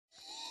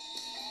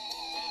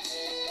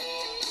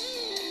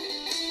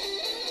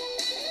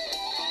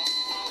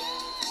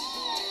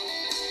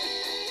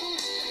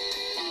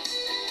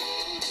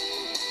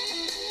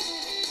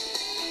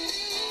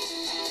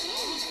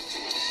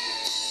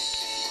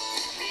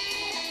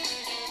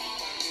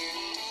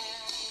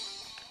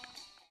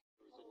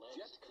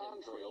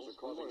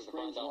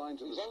strange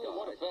lines in the sky.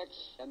 What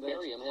effects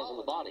barium has on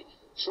the body.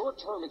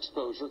 Short-term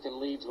exposure can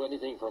lead to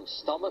anything from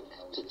stomach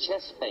to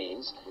chest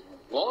pains.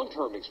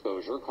 Long-term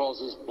exposure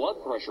causes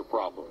blood pressure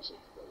problems.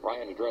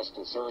 Ryan addressed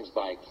concerns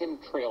by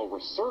chemtrail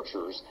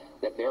researchers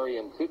that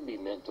barium could be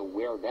meant to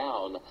wear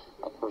down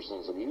a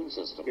person's immune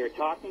system. You're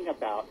talking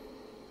about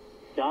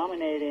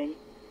dominating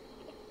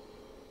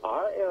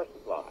our air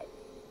supply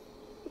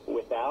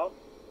without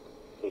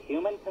the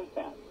human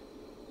consent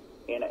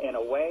in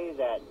a way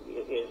that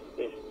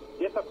is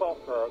difficult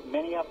for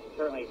many of us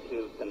certainly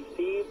to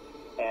conceive,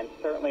 and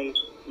certainly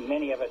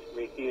many of us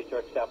refuse to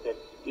accept it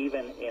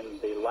even in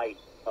the light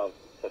of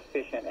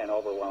sufficient and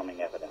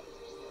overwhelming evidence.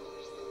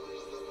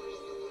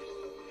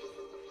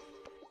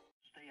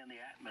 Stay in the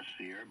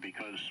atmosphere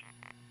because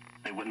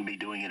they wouldn't be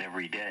doing it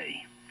every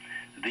day.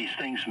 These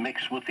things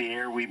mix with the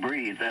air we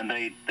breathe, and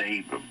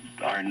they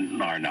are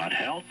not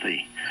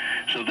healthy.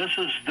 So this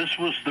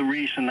was the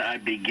reason I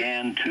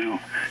began to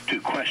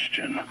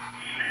question,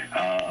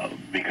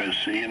 because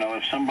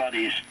if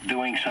somebody's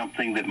doing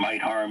something that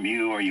might harm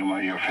you or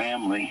your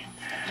family,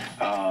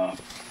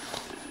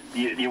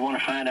 you want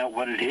to find out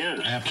what it is.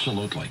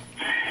 Absolutely.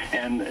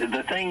 And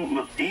the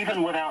thing,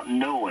 even without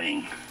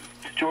knowing,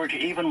 George,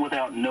 even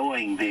without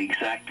knowing the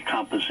exact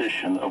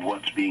composition of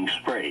what's being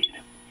sprayed,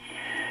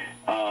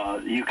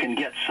 you can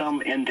get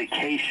some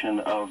indication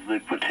of the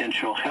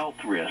potential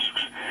health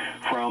risks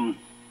from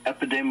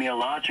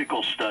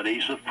epidemiological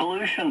studies of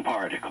pollution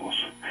particles.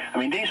 I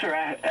mean, these are,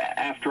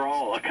 after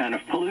all, a kind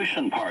of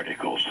pollution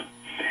particles.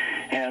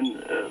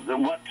 And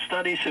what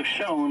studies have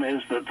shown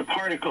is that the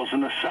particles in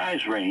the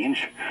size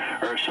range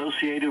are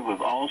associated with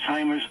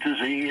Alzheimer's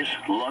disease,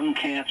 lung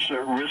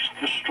cancer, risk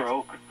for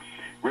stroke,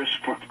 risk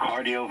for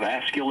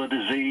cardiovascular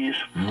disease,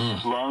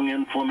 lung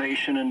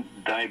inflammation and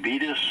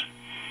diabetes,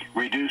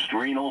 reduced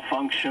renal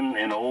function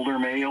in older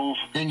males.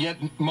 And yet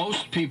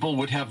most people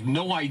would have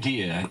no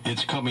idea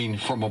it's coming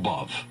from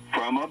above.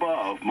 From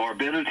above,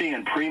 morbidity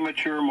and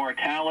premature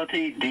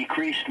mortality,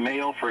 decreased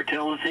male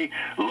fertility,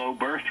 low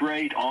birth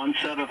rate,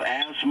 onset of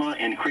asthma,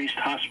 increased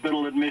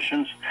hospital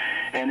admissions,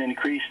 and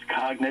increased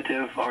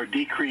cognitive or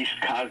decreased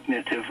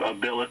cognitive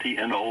ability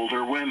in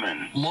older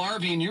women.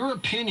 Marv, in your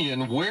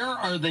opinion, where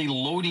are they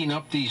loading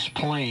up these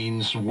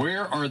planes?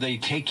 Where are they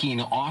taking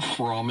off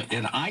from?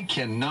 And I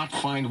cannot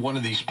find one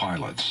of these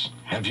pilots.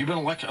 Have you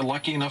been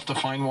lucky enough to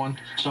find one?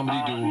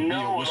 Somebody to be a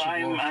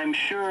whistleblower? I'm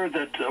sure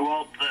that.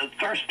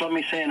 First, let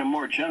me say in a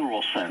more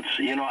general sense.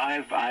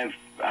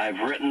 I've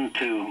written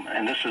to,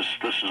 and this is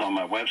on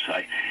my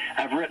website.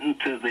 I've written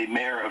to the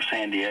mayor of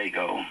San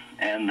Diego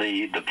and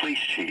the police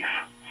chief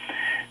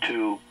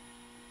to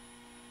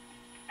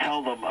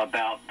tell them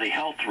about the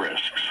health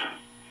risks,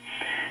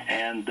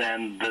 and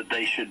then that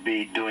they should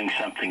be doing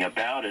something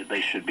about it.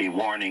 They should be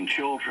warning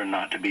children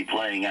not to be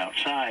playing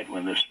outside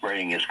when the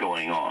spraying is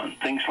going on,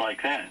 things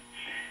like that.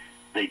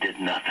 They did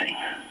nothing.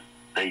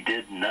 They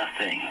did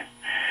nothing.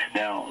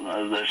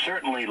 Now, there's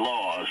certainly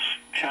laws,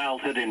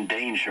 childhood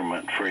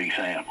endangerment, for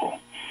example,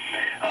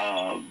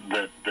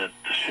 that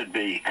should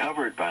be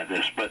covered by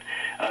this, but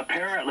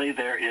apparently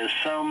there is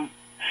some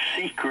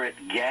secret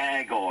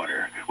gag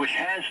order, which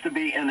has to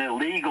be an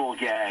illegal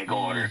gag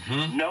order.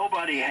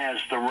 Nobody has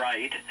the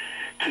right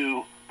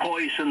to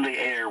poison the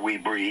air we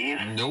breathe.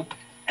 Nope.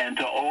 And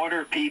to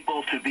order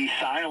people to be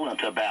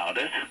silent about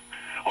it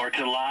or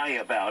to lie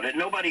about it.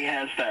 Nobody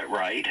has that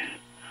right.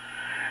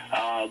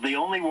 The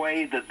only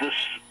way that this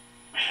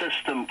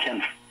system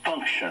can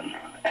function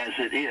as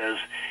it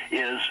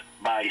is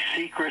by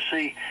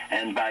secrecy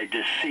and by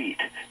deceit,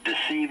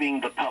 deceiving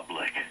the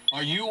public.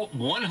 Are you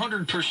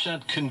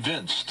 100%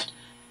 convinced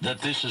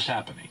that this is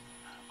happening?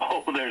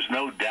 Oh, there's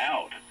no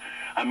doubt.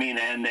 I mean,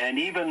 and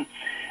even,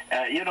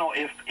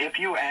 if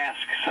you ask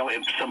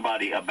if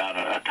somebody about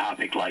a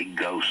topic like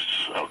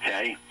ghosts,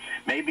 okay,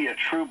 maybe a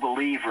true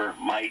believer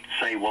might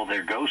say, well,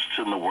 there are ghosts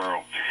in the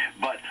world.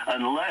 But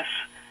unless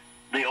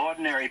the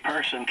ordinary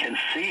person can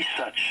see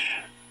such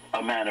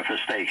a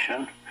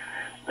manifestation,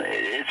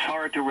 it's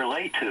hard to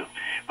relate to.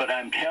 But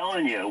I'm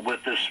telling you,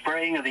 with the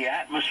spraying of the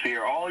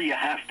atmosphere, all you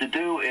have to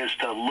do is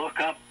to look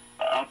up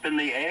in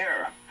the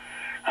air.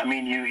 I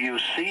mean, you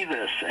see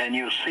this, and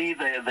you see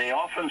they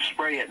often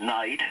spray at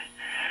night,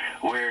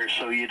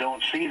 so you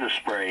don't see the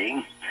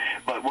spraying.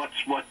 But what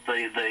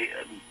the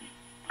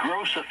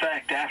gross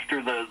effect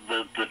after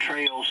the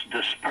trails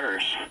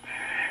disperse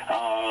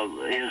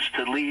is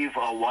to leave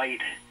a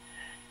white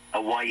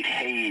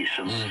haze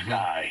in the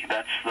sky.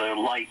 That's the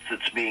light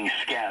that's being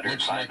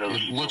scattered by those.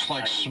 It looks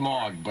like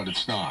smog, but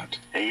it's not.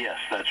 Yes,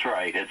 that's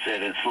right.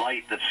 It's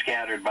light that's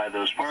scattered by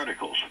those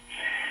particles.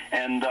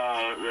 And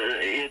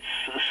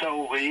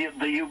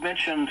you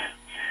mentioned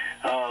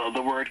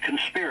the word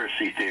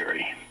conspiracy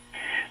theory.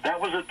 That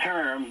was a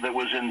term that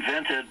was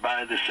invented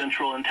by the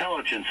Central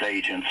Intelligence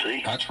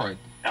Agency. That's right.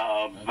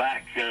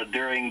 Back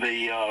during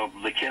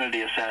the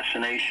Kennedy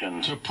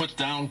assassination. To put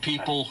down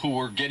people who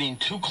were getting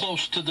too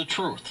close to the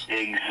truth.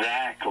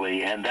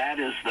 Exactly, and that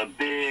is the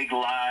big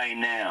lie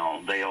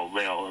now. They'll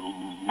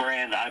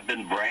I've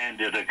been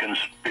branded a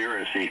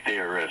conspiracy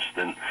theorist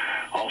and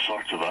all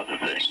sorts of other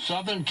things.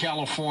 Southern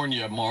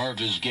California,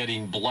 Marv, is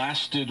getting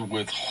blasted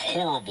with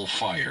horrible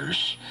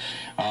fires.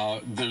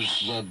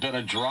 There's been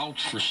a drought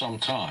for some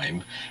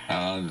time.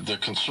 The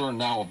concern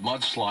now of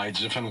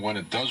mudslides if and when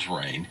it does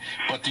rain.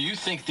 But do you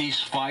think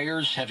these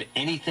fires have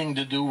anything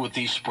to do with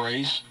these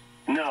sprays?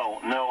 No,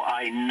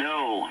 I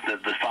know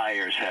that the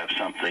fires have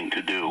something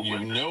to do with You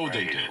know the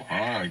sprays. they do. All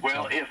right.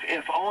 Well,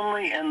 if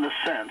only in the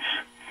sense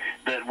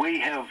that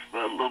we have,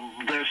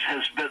 there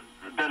has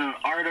been an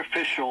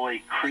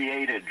artificially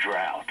created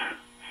drought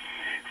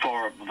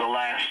for the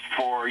last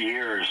 4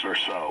 years or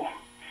so.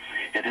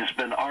 It has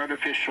been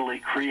artificially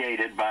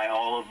created by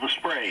all of the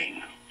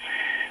spraying.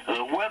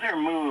 The weather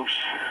moves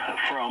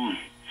from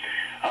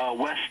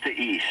west to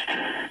east,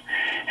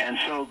 and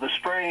so the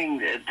spraying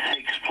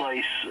takes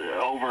place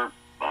over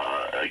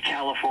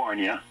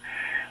California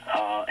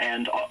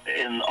and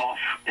off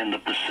in the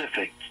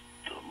Pacific,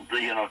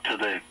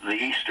 to the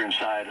eastern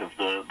side of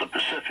the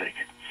Pacific.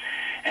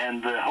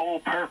 And the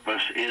whole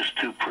purpose is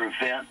to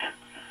prevent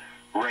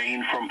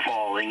rain from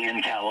falling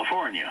in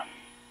California.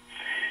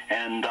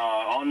 And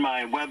on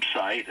my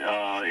website,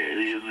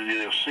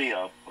 you'll see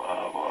a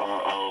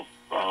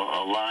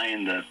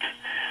line that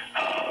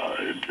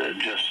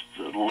just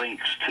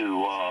links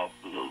to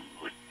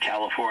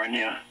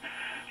California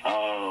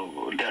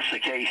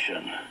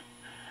desiccation,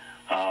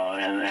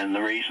 and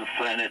the reason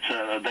for, and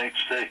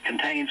it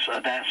contains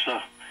a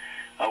NASA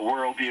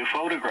worldview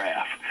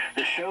photograph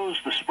that shows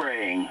the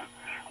spraying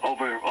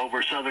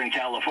over Southern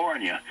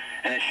California,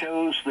 and it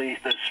shows the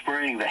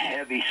spraying, the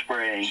heavy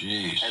spraying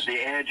at the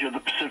edge of the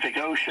Pacific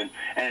Ocean,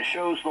 and it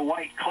shows the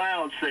white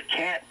clouds that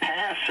can't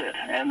pass it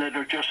and that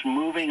are just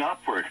moving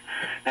upward.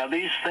 Now,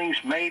 these things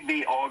may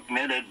be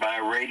augmented by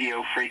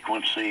radio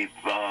frequency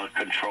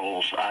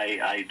controls.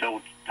 I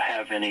don't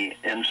have any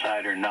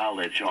insider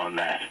knowledge on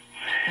that.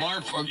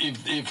 Marv,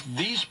 if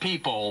these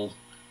people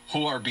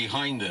who are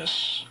behind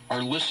this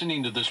are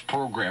listening to this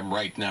program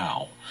right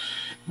now,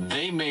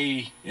 they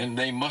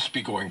must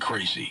be going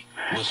crazy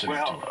listening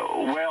to it.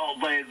 Well,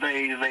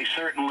 they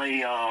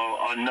certainly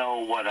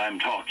know what I'm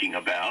talking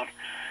about,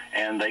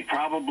 and they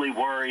probably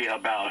worry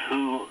about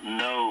who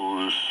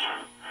knows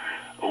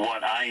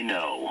what I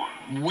know.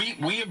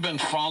 We have been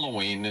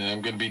following, and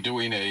I'm going to be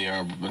doing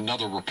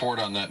another report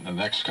on that in the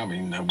next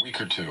coming week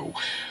or two,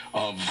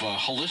 of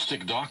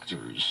holistic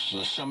doctors.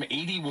 Some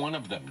 81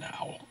 of them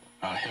now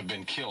have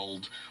been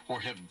killed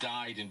or have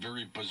died in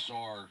very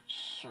bizarre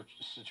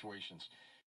situations.